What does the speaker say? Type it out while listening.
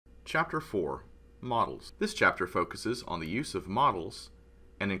Chapter 4, Models. This chapter focuses on the use of models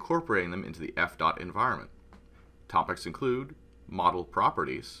and incorporating them into the FDOT environment. Topics include model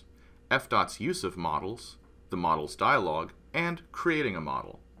properties, FDOT's use of models, the model's dialog, and creating a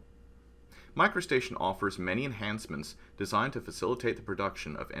model. MicroStation offers many enhancements designed to facilitate the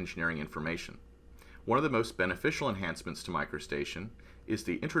production of engineering information. One of the most beneficial enhancements to MicroStation is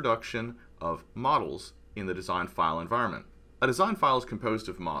the introduction of models in the design file environment. A design file is composed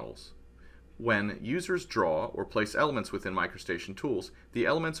of models. When users draw or place elements within MicroStation tools, the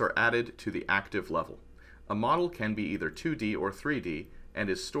elements are added to the active level. A model can be either 2D or 3D and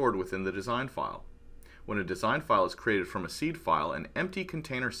is stored within the design file. When a design file is created from a seed file, an empty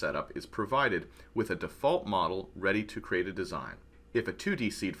container setup is provided with a default model ready to create a design. If a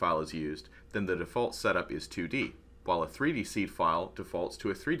 2D seed file is used, then the default setup is 2D, while a 3D seed file defaults to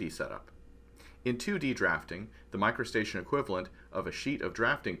a 3D setup. In 2D drafting, the MicroStation equivalent of a sheet of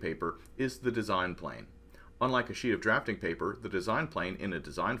drafting paper is the design plane. Unlike a sheet of drafting paper, the design plane in a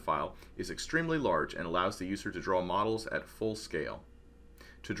design file is extremely large and allows the user to draw models at full scale.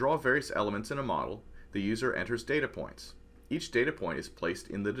 To draw various elements in a model, the user enters data points. Each data point is placed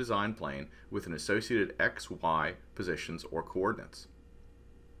in the design plane with an associated x, y positions or coordinates.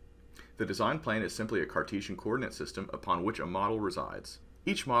 The design plane is simply a Cartesian coordinate system upon which a model resides.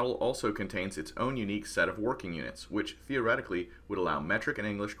 Each model also contains its own unique set of working units, which theoretically would allow metric and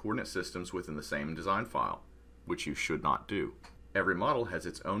English coordinate systems within the same design file, which you should not do. Every model has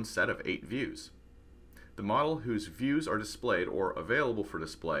its own set of 8 views. The model whose views are displayed or available for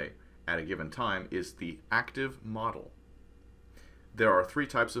display at a given time is the active model. There are 3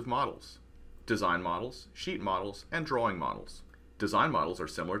 types of models: design models, sheet models, and drawing models. Design models are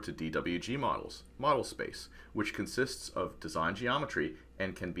similar to DWG models, model space, which consists of design geometry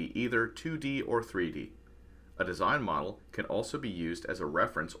and can be either 2D or 3D. A design model can also be used as a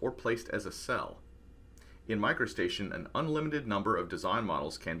reference or placed as a cell. In MicroStation, an unlimited number of design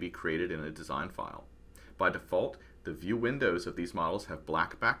models can be created in a design file. By default, the view windows of these models have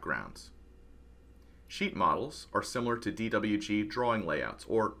black backgrounds. Sheet models are similar to DWG drawing layouts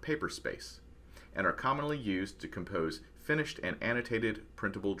or paper space, and are commonly used to compose finished and annotated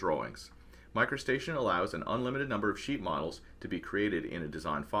printable drawings. MicroStation allows an unlimited number of sheet models to be created in a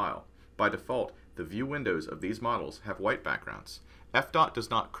design file. By default, the view windows of these models have white backgrounds. FDOT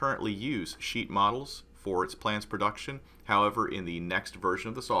does not currently use sheet models for its plans production. However, in the next version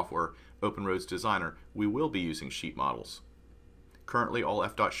of the software, OpenRoads Designer, we will be using sheet models. Currently, all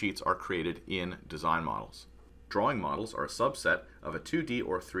FDOT sheets are created in design models. Drawing models are a subset of a 2D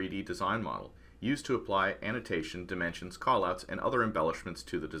or 3D design model, used to apply annotation, dimensions, callouts, and other embellishments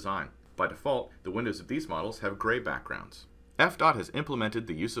to the design. By default, the windows of these models have gray backgrounds. FDOT has implemented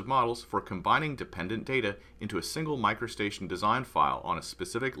the use of models for combining dependent data into a single MicroStation design file on a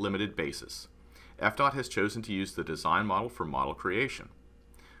specific limited basis. FDOT has chosen to use the design model for model creation.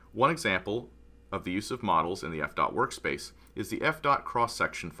 One example of the use of models in the FDOT workspace is the FDOT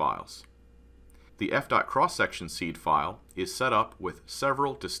cross-section files. The FDOT cross-section seed file is set up with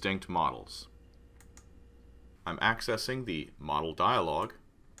several distinct models. I'm accessing the model dialog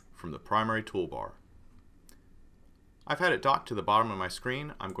from the primary toolbar. I've had it docked to the bottom of my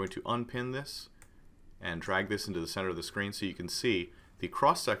screen. I'm going to unpin this and drag this into the center of the screen so you can see the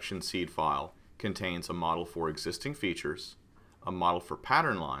cross-section seed file contains a model for existing features, a model for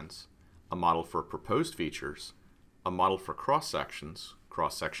pattern lines, a model for proposed features, a model for cross-sections,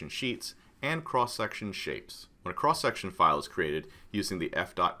 cross-section sheets, and cross-section shapes. When a cross-section file is created using the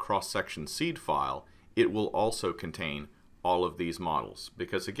FDOT cross-section seed file, it will also contain all of these models,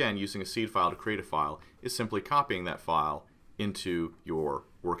 because again, using a seed file to create a file is simply copying that file into your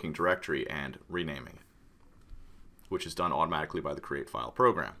working directory and renaming it, which is done automatically by the create file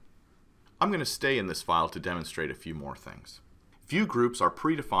program. I'm going to stay in this file to demonstrate a few more things. View groups are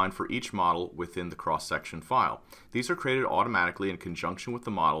predefined for each model within the cross-section file. These are created automatically in conjunction with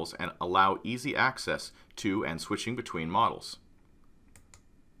the models and allow easy access to and switching between models.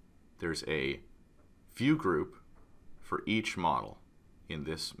 There's a view group for each model in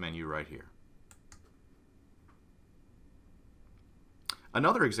this menu right here.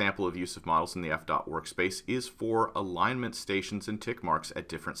 Another example of use of models in the FDOT workspace is for alignment stations and tick marks at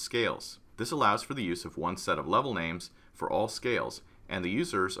different scales. This allows for the use of one set of level names for all scales, and the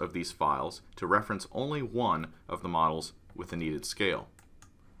users of these files to reference only one of the models with the needed scale.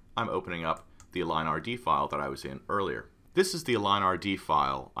 I'm opening up the AlignRD file that I was in earlier. This is the AlignRD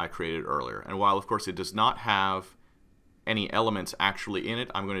file I created earlier, and while of course it does not have any elements actually in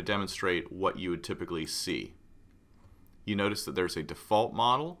it, I'm going to demonstrate what you would typically see. You notice that there's a default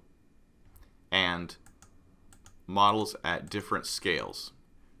model and models at different scales.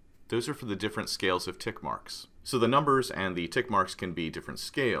 Those are for the different scales of tick marks. So the numbers and the tick marks can be different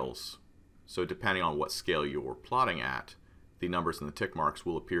scales. So depending on what scale you're plotting at, the numbers and the tick marks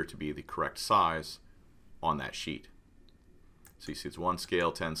will appear to be the correct size on that sheet. So you see it's 1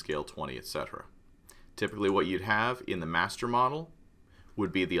 scale, 10 scale, 20, etc. Typically what you'd have in the master model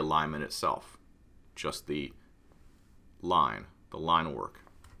would be the alignment itself, just the line work.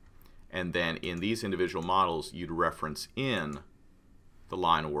 And then in these individual models you'd reference in the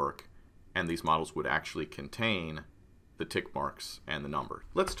line work, and these models would actually contain the tick marks and the number.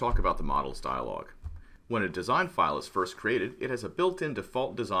 Let's talk about the models dialog. When a design file is first created, it has a built-in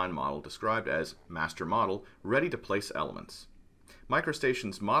default design model described as master model, ready to place elements.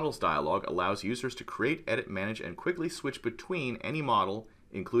 MicroStation's models dialog allows users to create, edit, manage, and quickly switch between any model,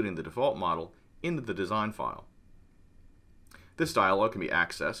 including the default model, into the design file. This dialog can be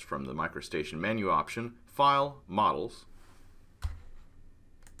accessed from the MicroStation menu option, File, Models,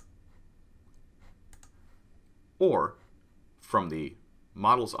 or from the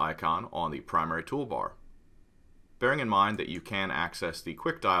Models icon on the primary toolbar, bearing in mind that you can access the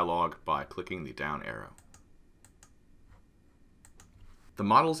quick dialog by clicking the down arrow. The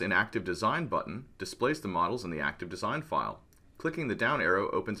Models in Active Design button displays the models in the active design file. Clicking the down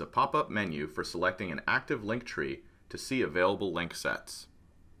arrow opens a pop-up menu for selecting an active link tree to see available link sets.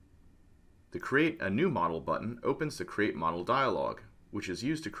 The Create a New Model button opens the Create Model dialog, which is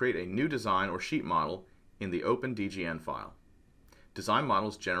used to create a new design or sheet model in the open DGN file. Design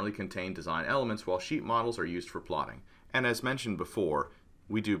models generally contain design elements, while sheet models are used for plotting. And as mentioned before,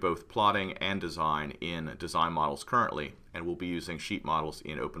 we do both plotting and design in design models currently, and we'll be using sheet models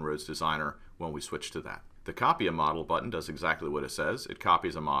in OpenRoads Designer when we switch to that. The Copy a Model button does exactly what it says. It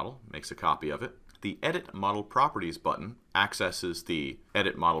copies a model, makes a copy of it. The Edit Model Properties button accesses the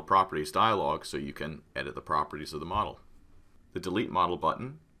Edit Model Properties dialog so you can edit the properties of the model. The Delete Model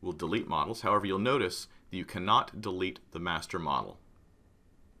button will delete models. However, you'll notice that you cannot delete the master model.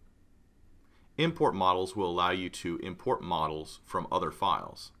 Import models will allow you to import models from other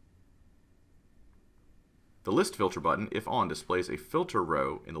files. The List Filter button, if on, displays a filter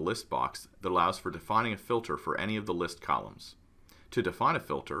row in the list box that allows for defining a filter for any of the list columns. To define a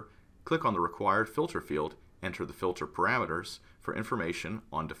filter, click on the required filter field, enter the filter parameters. For information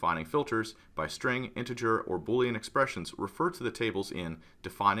on defining filters by string, integer, or Boolean expressions, refer to the tables in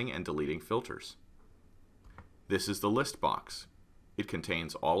Defining and Deleting Filters. This is the list box. It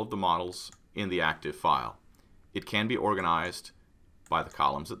contains all of the models in the active file. It can be organized by the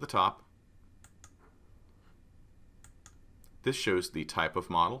columns at the top. This shows the type of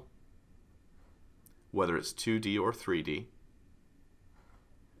model, whether it's 2D or 3D,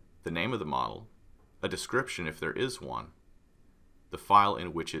 the name of the model, a description if there is one, the file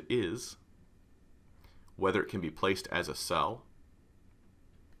in which it is, whether it can be placed as a cell.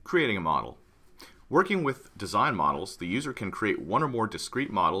 Creating a model. Working with design models, the user can create one or more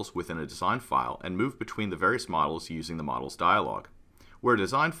discrete models within a design file and move between the various models using the Models dialog. Where a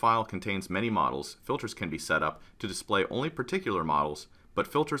design file contains many models, filters can be set up to display only particular models, but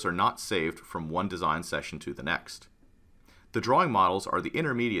filters are not saved from one design session to the next. The drawing models are the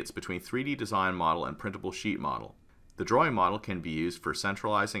intermediates between 3D design model and printable sheet model. The drawing model can be used for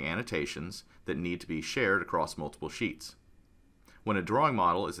centralizing annotations that need to be shared across multiple sheets. When a drawing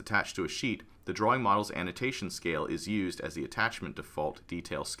model is attached to a sheet, the drawing model's annotation scale is used as the attachment default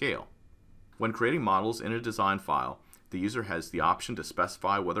detail scale. When creating models in a design file, the user has the option to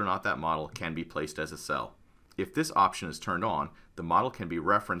specify whether or not that model can be placed as a cell. If this option is turned on, the model can be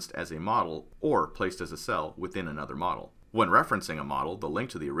referenced as a model or placed as a cell within another model. When referencing a model, the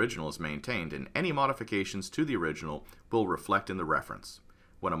link to the original is maintained, and any modifications to the original will reflect in the reference.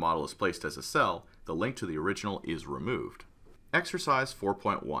 When a model is placed as a cell, the link to the original is removed. Exercise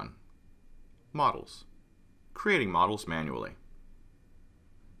 4.1. Models. Creating models manually.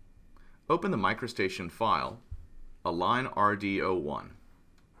 Open the MicroStation file, Align RD01.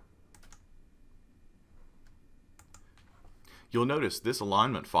 You'll notice this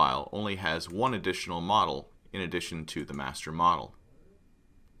alignment file only has one additional model in addition to the master model.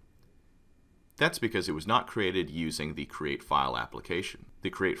 That's because it was not created using the Create File application. The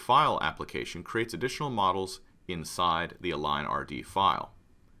Create File application creates additional models inside the Align RD file.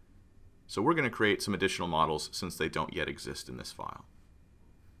 So we're going to create some additional models since they don't yet exist in this file.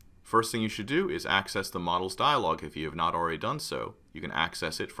 First thing you should do is access the Models dialog if you have not already done so. You can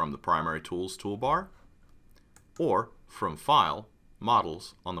access it from the Primary Tools toolbar or from File,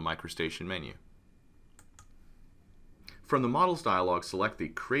 Models on the MicroStation menu. From the Models dialog, select the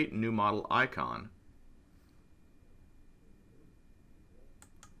Create New Model icon.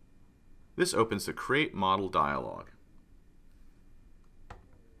 This opens the Create Model dialog.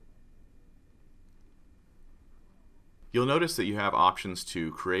 You'll notice that you have options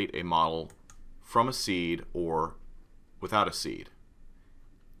to create a model from a seed or without a seed.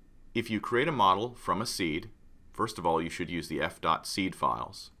 If you create a model from a seed, first of all, you should use the FDOT seed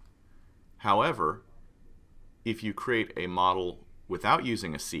files. However, if you create a model without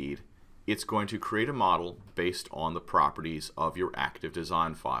using a seed, it's going to create a model based on the properties of your active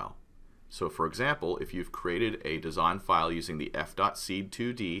design file. So for example, if you've created a design file using the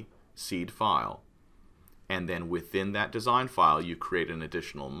f.seed2d seed file, and then within that design file you create an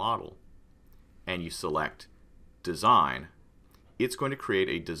additional model, and you select Design, it's going to create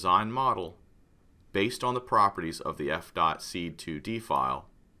a design model based on the properties of the f.seed2d file,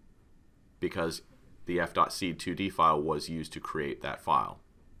 because the f.seed2d file was used to create that file.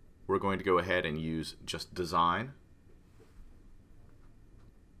 We're going to go ahead and use just Design.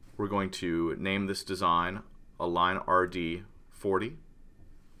 We're going to name this design Align RD 40.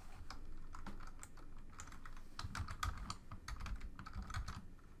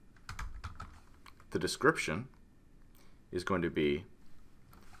 The description is going to be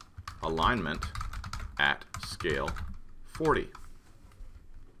alignment at scale 40.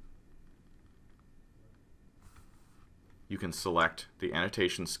 You can select the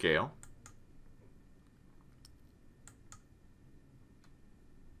annotation scale,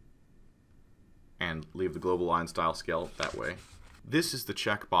 and leave the global line style scale that way. This is the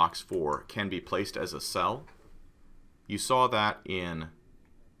checkbox for can be placed as a cell. You saw that in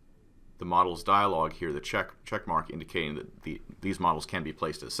the models dialog here, the check mark indicating that these models can be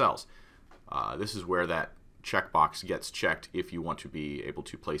placed as cells. This is where that checkbox gets checked if you want to be able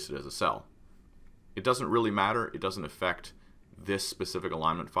to place it as a cell. It doesn't really matter. It doesn't affect this specific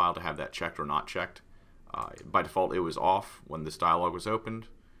alignment file to have that checked or not checked. By default, it was off when this dialog was opened,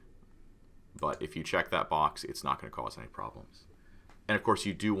 but if you check that box, it's not going to cause any problems. And of course,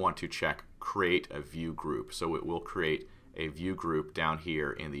 you do want to check Create a View Group, so it will create a view group down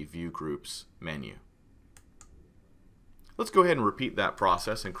here in the View Groups menu. Let's go ahead and repeat that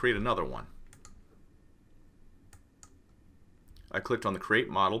process and create another one. I clicked on the Create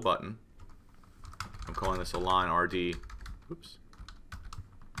Model button. I'm calling this Align RD. Oops.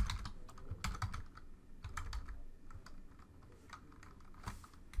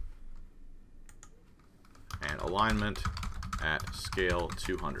 And alignment at scale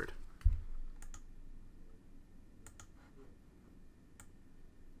 200.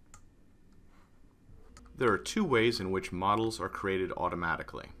 There are two ways in which models are created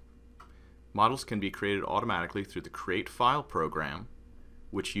automatically. Models can be created automatically through the Create File program,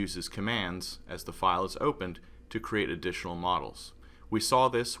 which uses commands as the file is opened to create additional models. We saw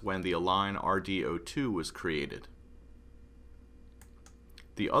this when the Align RD02 was created.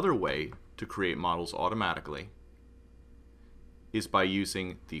 The other way to create models automatically is by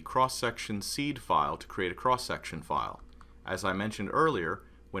using the cross-section seed file to create a cross-section file. As I mentioned earlier,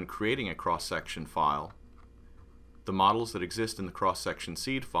 when creating a cross-section file, the models that exist in the cross-section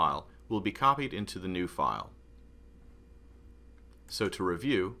seed file will be copied into the new file. So to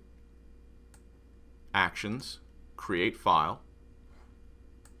review, Actions, Create File,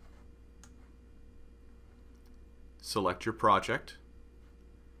 select your project,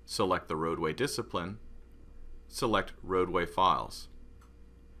 select the roadway discipline, select Roadway Files.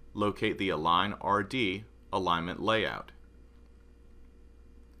 Locate the Align RD alignment layout.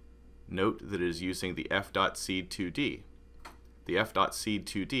 Note that it is using the f.seed2d. The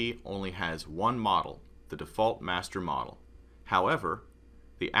f.seed2d only has one model, the default master model. However,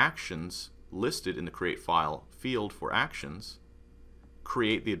 the actions listed in the Create File field for actions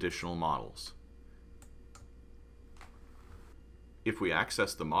create the additional models. If we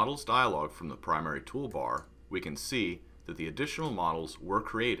access the Models dialog from the primary toolbar, we can see that the additional models were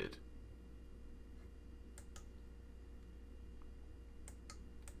created.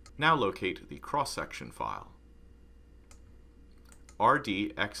 Now locate the cross-section file,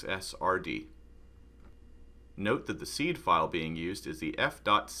 rdxsrd. Note that the seed file being used is the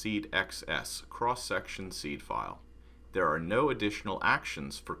f.seedxs cross-section seed file. There are no additional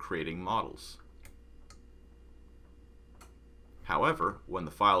actions for creating models. However, when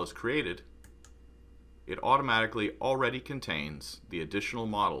the file is created, it automatically already contains the additional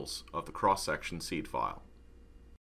models of the cross-section seed file.